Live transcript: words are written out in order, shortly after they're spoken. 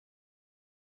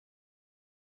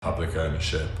Public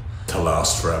ownership to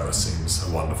last forever seems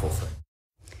a wonderful thing.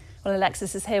 Well,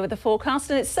 Alexis is here with the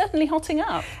forecast and it's certainly hotting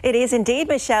up. It is indeed,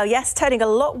 Michelle. Yes, turning a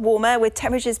lot warmer with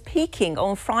temperatures peaking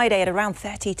on Friday at around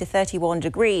 30 to 31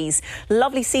 degrees.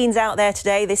 Lovely scenes out there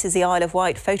today. This is the Isle of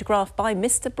Wight photographed by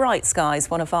Mr. Bright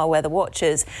Skies, one of our weather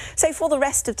watchers. So for the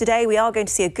rest of today, we are going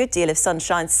to see a good deal of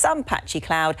sunshine, some patchy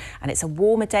cloud, and it's a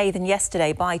warmer day than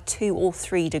yesterday by 2 or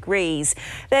 3 degrees.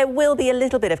 There will be a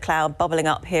little bit of cloud bubbling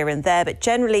up here and there, but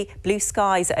generally blue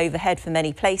skies overhead for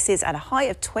many places and a high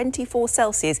of 24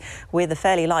 Celsius. With the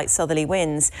fairly light southerly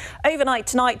winds. Overnight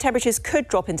tonight, temperatures could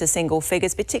drop into single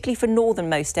figures, particularly for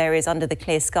northernmost areas under the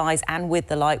clear skies and with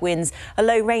the light winds, a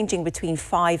low ranging between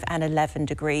 5 and 11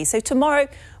 degrees. So tomorrow,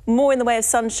 more in the way of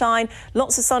sunshine,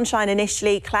 lots of sunshine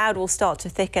initially. Cloud will start to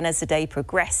thicken as the day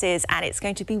progresses, and it's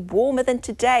going to be warmer than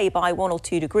today by 1 or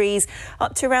 2 degrees,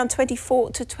 up to around 24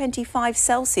 to 25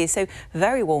 Celsius. So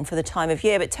very warm for the time of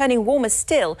year, but turning warmer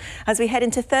still as we head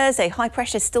into Thursday. High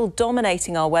pressure still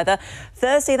dominating our weather.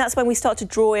 Thursday, that's when we start to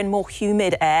draw in more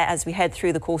humid air as we head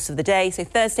through the course of the day. So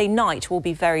Thursday night will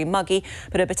be very muggy,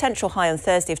 but a potential high on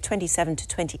Thursday of 27 to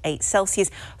 28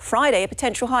 Celsius. Friday, a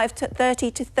potential high of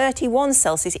 30 to 31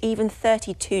 Celsius, even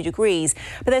 32 degrees.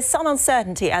 But there's some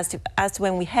uncertainty as to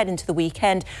when we head into the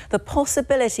weekend. The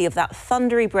possibility of that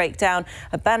thundery breakdown,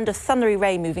 a band of thundery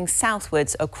rain moving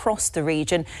southwards across the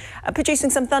region, producing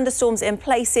some thunderstorms in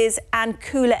places and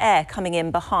cooler air coming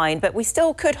in behind. But we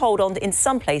still could hold on in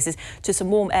some places to some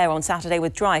warm air on Saturday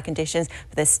with drier conditions,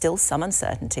 but there's still some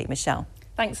uncertainty. Michelle.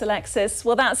 Thanks, Alexis.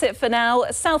 Well, that's it for now.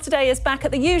 South Today is back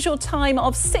at the usual time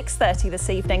of 6:30 this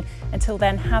evening. Until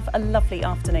then, have a lovely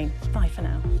afternoon. Bye for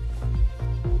now.